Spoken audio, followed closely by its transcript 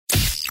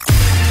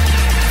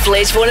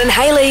Fletch, Vaughan and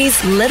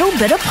Hayley's Little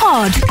Bitta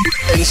Pod.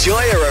 Enjoy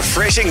a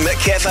refreshing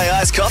McCafe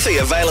iced coffee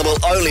available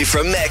only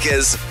from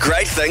Macca's.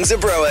 Great things are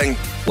brewing.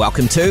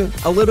 Welcome to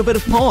a little bit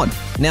of pod.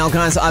 Now,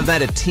 guys, I've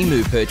made a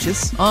Temu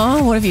purchase.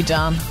 Oh, what have you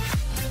done?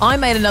 I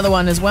made another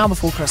one as well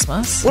before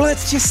Christmas. Well,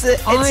 it's just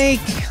that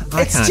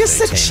it's just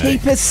the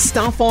cheapest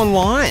stuff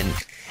online.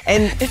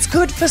 And It's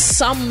good for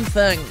some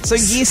things. so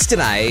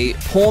yesterday,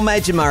 poor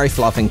Major Murray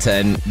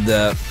Fluffington,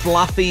 the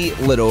fluffy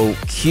little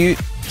cute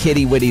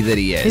kitty witty that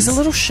he is. He's a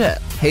little shit.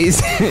 He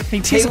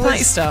tears apart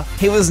your stuff.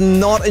 He was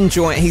not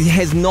enjoying. He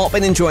has not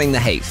been enjoying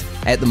the heat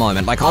at the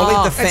moment. Like I'll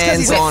leave the fans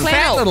he's on. a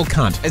fat little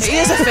cunt. He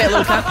is a fat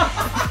little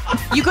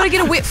cunt. You got to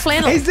get a wet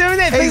flannel. He's doing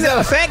that thing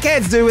that fat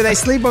cats do where they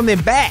sleep on their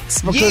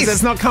backs because Yes.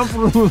 it's not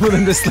comfortable for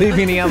them to sleep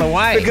any other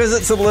way. Because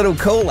it's a little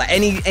cooler,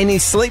 and he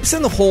sleeps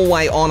in the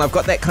hallway on. I've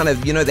got that kind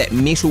of that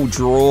metal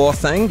drawer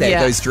thing,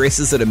 those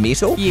dresses that are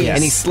metal, Yes.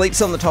 and he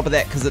sleeps on the top of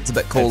that because it's a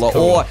bit cooler.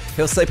 cooler. Or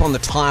he'll sleep on the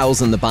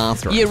tiles in the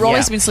bathroom. Yeah,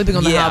 Rolly's Yeah. been sleeping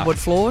on the Yeah. hardwood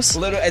floors.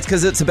 It's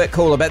because it's a bit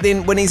cooler. But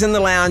then when he's in the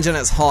lounge and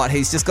it's hot,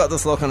 he's just got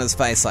this look on his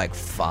face like,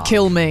 fuck.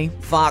 Kill me.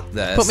 Fuck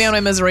this. Put me on my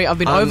misery. I've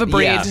been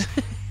overbred.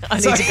 yeah. I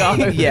need to go.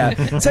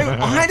 Yeah. So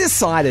I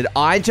decided,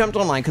 I jumped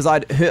online because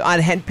I'd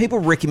had people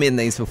recommend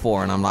these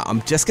before, and I'm like,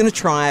 I'm just going to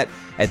try it.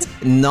 It's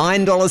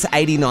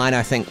 $9.89,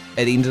 I think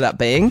it ended up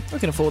being. We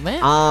can afford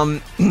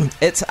that.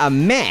 It's a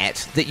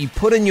mat that you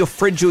put in your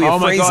fridge or your Oh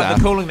my freezer. God,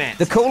 the cooling mat.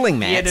 The cooling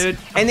mat. Yeah, dude.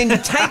 And then you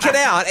take it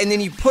out, and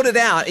then you put it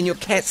out, and your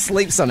cat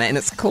sleeps on it, and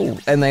it's cool.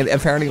 And they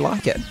apparently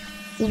like it.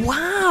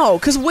 Wow.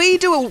 Because we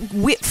do a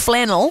wet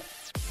flannel.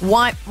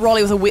 Wipe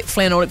Rolly with a wet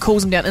flannel. It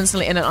cools him down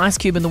instantly, and an ice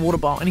cube in the water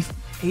bowl. And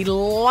he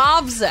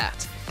loves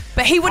it.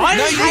 But he would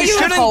hate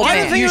a cold I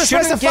didn't mat. think you were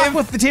supposed to fuck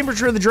with the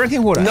temperature of the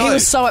drinking water. No. He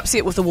was so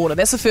upset with the water.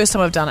 That's the first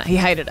time I've done it. He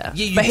hated it.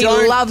 Yeah, you but he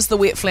don't- loves the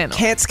wet flannel.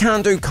 Cats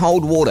can't do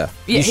cold water.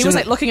 Yeah, You he was shouldn't-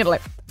 like looking at it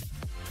like.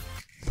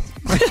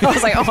 I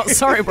was like, oh,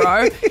 sorry,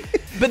 bro.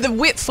 But the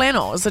wet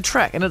flannel is the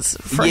trick, and it's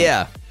free.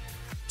 Yeah.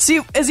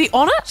 So is he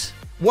on it?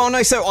 Well,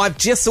 no, so I've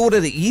just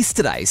ordered it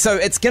yesterday. So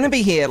it's going to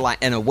be here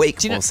like in a week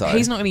Do you know, or so.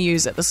 he's not going to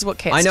use it. This is what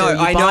cats I know, do. You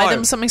I buy know.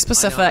 them something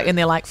specific, and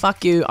they're like,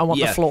 fuck you, I want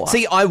the floor.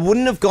 See, I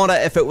wouldn't have got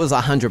it if it was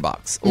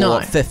 $100 or No.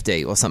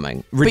 50 or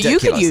something. but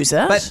Ridiculous. you could use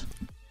it. But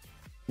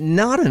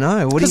no, I don't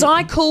know. Because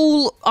I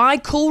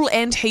cool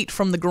and heat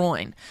from the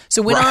groin.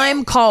 So when Right.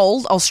 I'm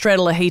cold, I'll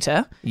straddle a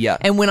heater. Yeah.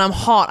 And when I'm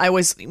hot, I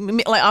always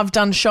like I've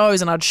done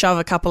shows and I'd shove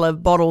a couple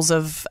of bottles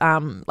of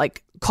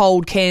like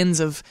cold cans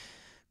of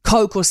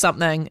Coke or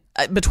something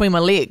between my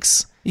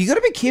legs. You got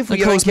to be careful. It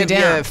You don't cools me give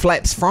down. your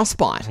flaps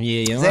frostbite.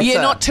 Yeah.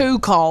 Yeah, not too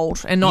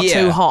cold and not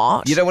too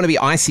hot. You don't want to be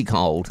icy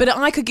cold. But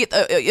I could get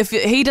if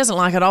he doesn't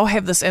like it, I'll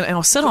have this and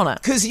I'll sit on it.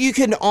 Because you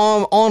can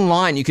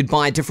online, you could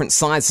buy different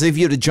sizes. If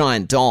you had a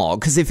giant dog,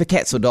 because they're for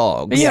cats or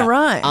dogs. Yeah,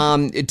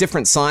 right.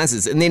 Different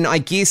sizes, and then I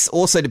guess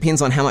also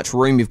depends on how much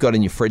room you've got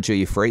in your fridge or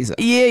your freezer.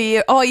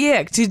 Yeah. Oh,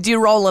 yeah. Do you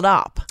roll it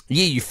up?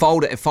 Yeah, you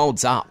fold it. It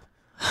folds up.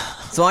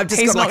 So I've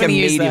just He's got not like a gonna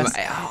use medium. this.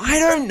 I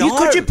don't know.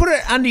 Could you put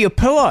it under your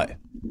pillow?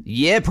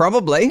 Yeah,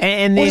 probably.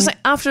 And Or then just like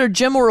after a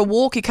gym or a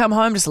walk, you come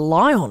home, just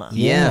lie on it.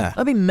 Yeah.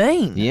 That'd be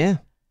mean. Yeah.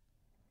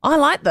 I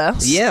like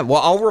this. Yeah,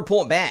 well, I'll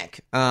report back.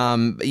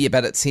 Yeah,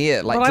 but it's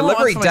here. Like, But I want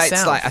delivery one for dates,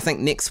 myself. like, I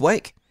think next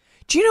week.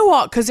 Do you know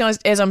what? Because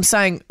as I'm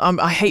saying,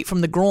 I hate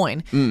from the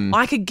groin. Mm.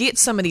 I could get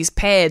some of these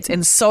pads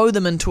and sew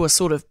them into a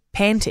sort of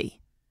panty.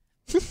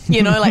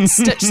 Like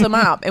stitch them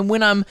up. And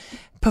when I'm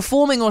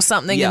performing or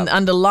something Yeah. and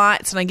under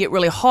lights and I get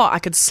really hot, I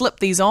could slip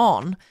these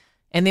on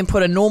and then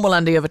put a normal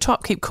undie over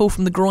top, keep cool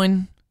from the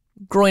groin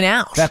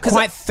out. they're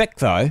quite thick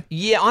though.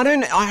 Yeah, I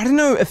don't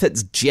know if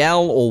it's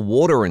gel or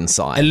water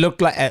inside. It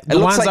looked like the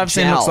looks ones like I've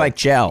seen gel. looks like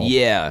gel.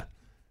 Yeah.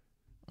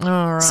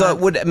 All right. So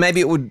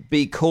it would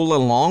be cooler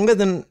longer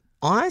than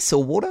ice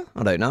or water?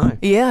 I don't know.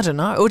 Yeah, I don't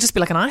know. It would just be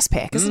like an ice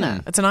pack, isn't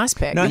it? It's an ice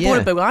pack. No, You bought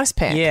yeah. a big ice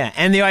pack. Yeah,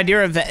 and the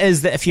idea of it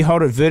is that if you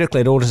hold it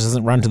vertically, it all just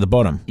doesn't run to the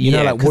bottom. You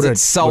know, like 'cause water.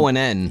 it's sewn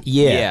in.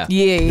 Yeah.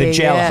 Yeah, The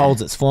gel yeah.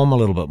 holds its form a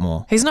little bit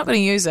more. He's not going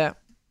to use it.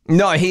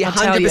 No, he I'll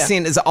tell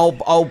 100% is.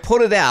 I'll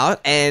put it out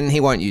and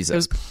he won't use It it.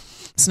 was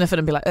sniff it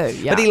and be like, oh,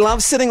 yeah. But he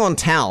loves sitting on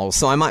towels,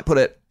 so I might put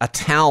a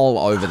towel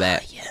over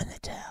that. Yeah, the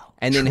towel.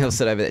 And then he'll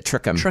sit over there,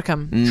 trick him. Trick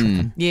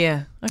him.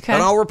 Yeah. Okay.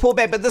 And I'll report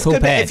back. But this Cool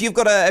could be pad. if you've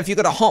got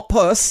a hot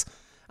puss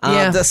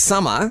Yeah. this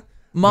summer.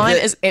 Mine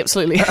that- is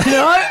absolutely no.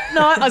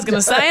 I was going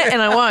to say it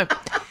and I won't.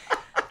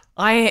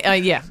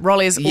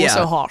 Rolly is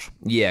also hot.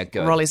 Yeah,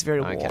 good. Rolly's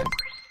very Okay. warm.